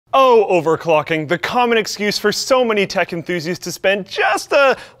Oh, overclocking, the common excuse for so many tech enthusiasts to spend just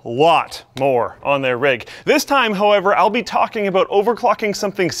a lot more on their rig. This time, however, I'll be talking about overclocking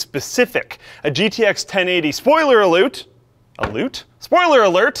something specific, a GTX 1080. Spoiler alert, Spoiler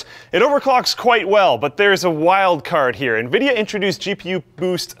alert, it overclocks quite well, but there's a wild card here. Nvidia introduced GPU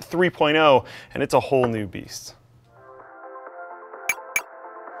Boost 3.0, and it's a whole new beast.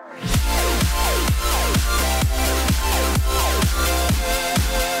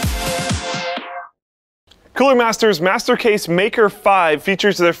 Cooler Master's Mastercase Maker 5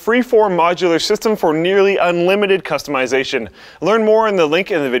 features the freeform modular system for nearly unlimited customization. Learn more in the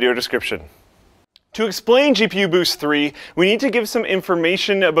link in the video description. To explain GPU Boost 3, we need to give some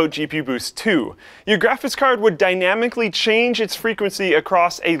information about GPU Boost 2. Your graphics card would dynamically change its frequency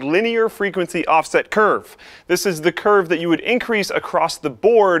across a linear frequency offset curve. This is the curve that you would increase across the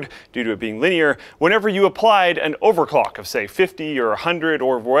board, due to it being linear, whenever you applied an overclock of say 50 or 100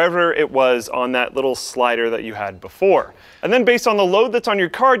 or wherever it was on that little slider that you had before. And then based on the load that's on your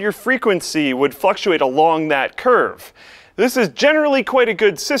card, your frequency would fluctuate along that curve. This is generally quite a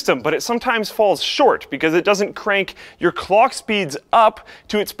good system, but it sometimes falls short because it doesn't crank your clock speeds up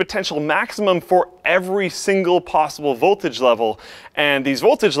to its potential maximum for every single possible voltage level. And these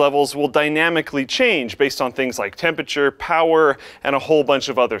voltage levels will dynamically change based on things like temperature, power, and a whole bunch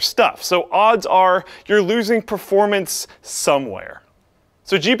of other stuff. So odds are you're losing performance somewhere.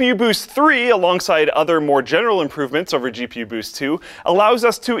 So GPU Boost 3, alongside other more general improvements over GPU Boost 2, allows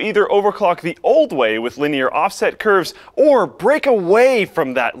us to either overclock the old way with linear offset curves, or break away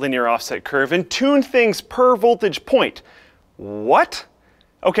from that linear offset curve and tune things per voltage point. What?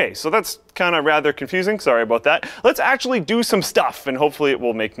 Okay, so that's kind of rather confusing, sorry about that. Let's actually do some stuff and hopefully it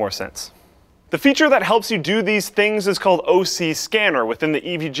will make more sense. The feature that helps you do these things is called OC Scanner within the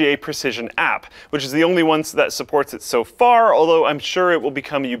EVGA Precision app, which is the only one that supports it so far, although I'm sure it will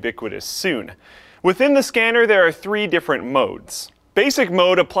become ubiquitous soon. Within the scanner, there are 3 different modes. Basic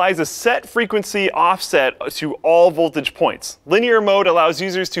mode applies a set frequency offset to all voltage points. Linear mode allows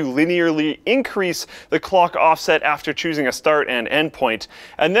users to linearly increase the clock offset after choosing a start and end point.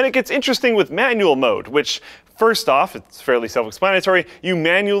 And then it gets interesting with manual mode, which first off, it's fairly self-explanatory, you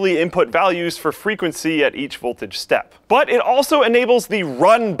manually input values for frequency at each voltage step. But it also enables the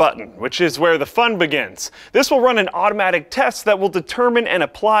run button, which is where the fun begins. This will run an automatic test that will determine and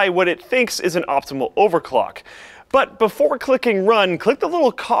apply what it thinks is an optimal overclock. But before clicking run, click the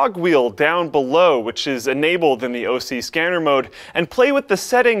little cogwheel down below, which is enabled in the OC Scanner mode, and play with the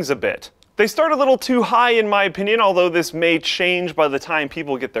settings a bit. They start a little too high in my opinion, although this may change by the time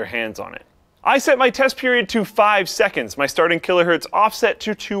people get their hands on it. I set my test period to 5 seconds, my starting kilohertz offset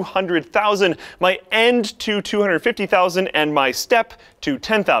to 200,000, my end to 250,000, and my step to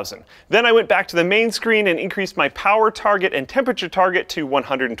 10,000. Then I went back to the main screen and increased my power target and temperature target to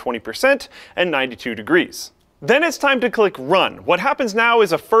 120% and 92 degrees. Then it's time to click Run. What happens now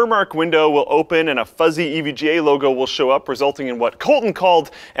is a FurMark window will open and a fuzzy EVGA logo will show up, resulting in what Colton called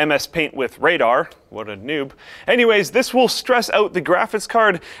MS Paint with Radar. What a noob. Anyways, this will stress out the graphics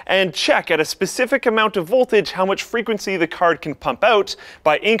card and check at a specific amount of voltage how much frequency the card can pump out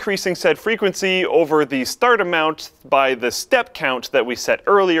by increasing said frequency over the start amount by the step count that we set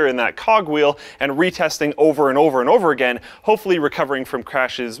earlier in that cogwheel, and retesting over and over and over again, hopefully recovering from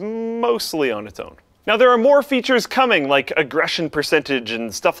crashes mostly on its own. Now there are more features coming, like aggression percentage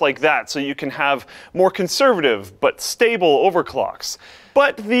and stuff like that, so you can have more conservative but stable overclocks.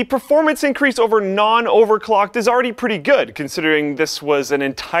 But the performance increase over non-overclocked is already pretty good, considering this was an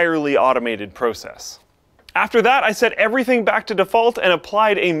entirely automated process. After that, I set everything back to default and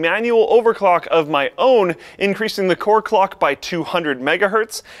applied a manual overclock of my own, increasing the core clock by 200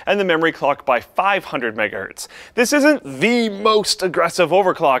 MHz and the memory clock by 500 MHz. This isn't the most aggressive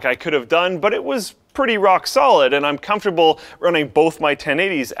overclock I could have done, but it was pretty rock solid, and I'm comfortable running both my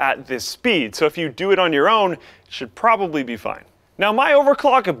 1080s at this speed, so if you do it on your own, it should probably be fine. Now my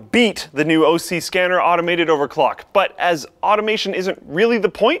overclock beat the new OC Scanner automated overclock, but as automation isn't really the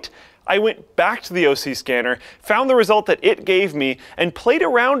point, I went back to the OC Scanner, found the result that it gave me, and played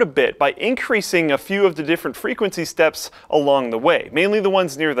around a bit by increasing a few of the different frequency steps along the way, mainly the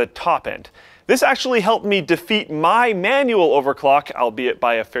ones near the top end. This actually helped me defeat my manual overclock, albeit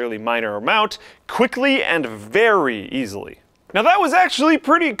by a fairly minor amount, quickly and very easily. Now that was actually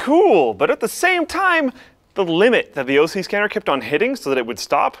pretty cool, but at the same time, the limit that the OC Scanner kept on hitting so that it would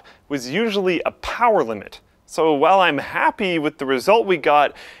stop was usually a power limit. So while I'm happy with the result we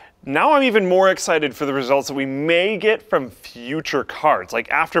got, now I'm even more excited for the results that we may get from future cards, like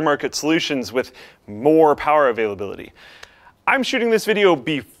aftermarket solutions with more power availability. I'm shooting this video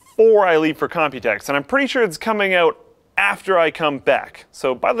before I leave for Computex, and I'm pretty sure it's coming out after I come back.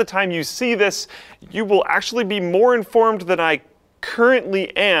 So by the time you see this, you will actually be more informed than I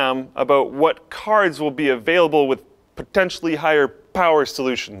currently am about what cards will be available with potentially higher power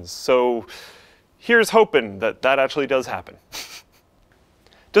solutions. So here's hoping that that actually does happen.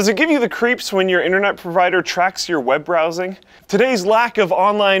 Does it give you the creeps when your internet provider tracks your web browsing? If today's lack of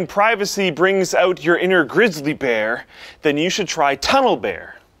online privacy brings out your inner grizzly bear, then you should try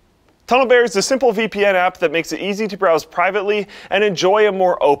TunnelBear. TunnelBear is a simple VPN app that makes it easy to browse privately and enjoy a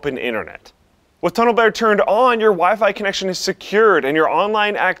more open internet. With TunnelBear turned on, your Wi-Fi connection is secured and your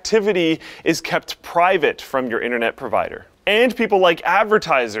online activity is kept private from your internet provider. And people like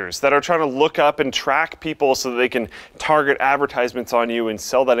advertisers that are trying to look up and track people so that they can target advertisements on you and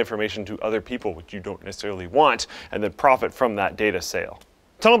sell that information to other people, which you don't necessarily want, and then profit from that data sale.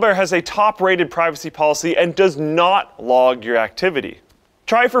 TunnelBear has a top-rated privacy policy and does not log your activity.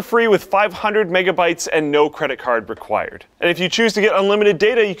 Try it for free with 500 megabytes and no credit card required. And if you choose to get unlimited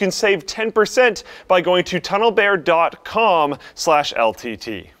data, you can save 10% by going to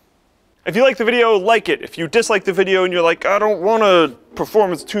tunnelbear.com/LTT. If you like the video, like it. If you dislike the video and you're like, I don't want to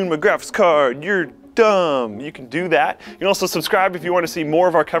performance tune my graphics card, you're dumb, you can do that. You can also subscribe if you want to see more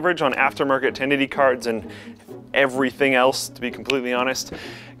of our coverage on aftermarket 1080 cards and everything else, to be completely honest.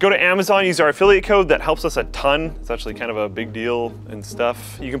 Go to Amazon, use our affiliate code, that helps us a ton. It's actually kind of a big deal and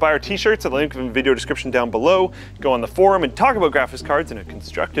stuff. You can buy our t-shirts at the link in the video description down below. Go on the forum and talk about graphics cards in a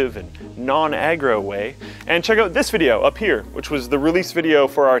constructive and non-aggro way. And check out this video up here, which was the release video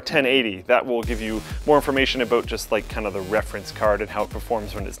for our 1080. That will give you more information about just like kind of the reference card and how it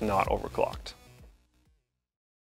performs when it's not overclocked.